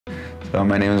So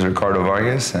my name is Ricardo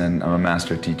Vargas, and I'm a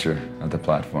master teacher at the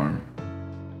platform.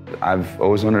 I've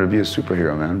always wanted to be a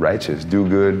superhero, man. Righteous, do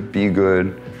good, be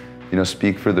good,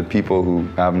 speak for the people who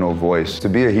have no voice. To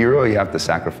be a hero, you have to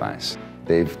sacrifice.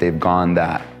 They've gone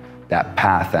that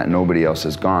path that nobody else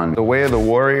has gone. The way of the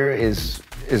warrior is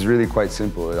really quite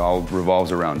simple. It all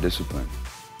revolves around discipline.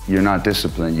 You're not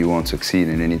disciplined, you won't succeed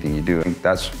in anything you do.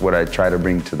 That's what I try to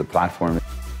bring to the platform.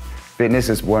 Fitness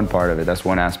is one part of it, that's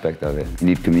one aspect of it. You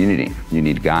need community, you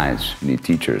need guides, you need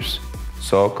teachers.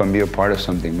 So come be a part of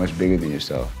something much bigger than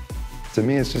yourself. To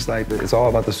me, it's just like, it's all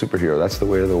about the superhero. That's the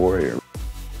way of the warrior.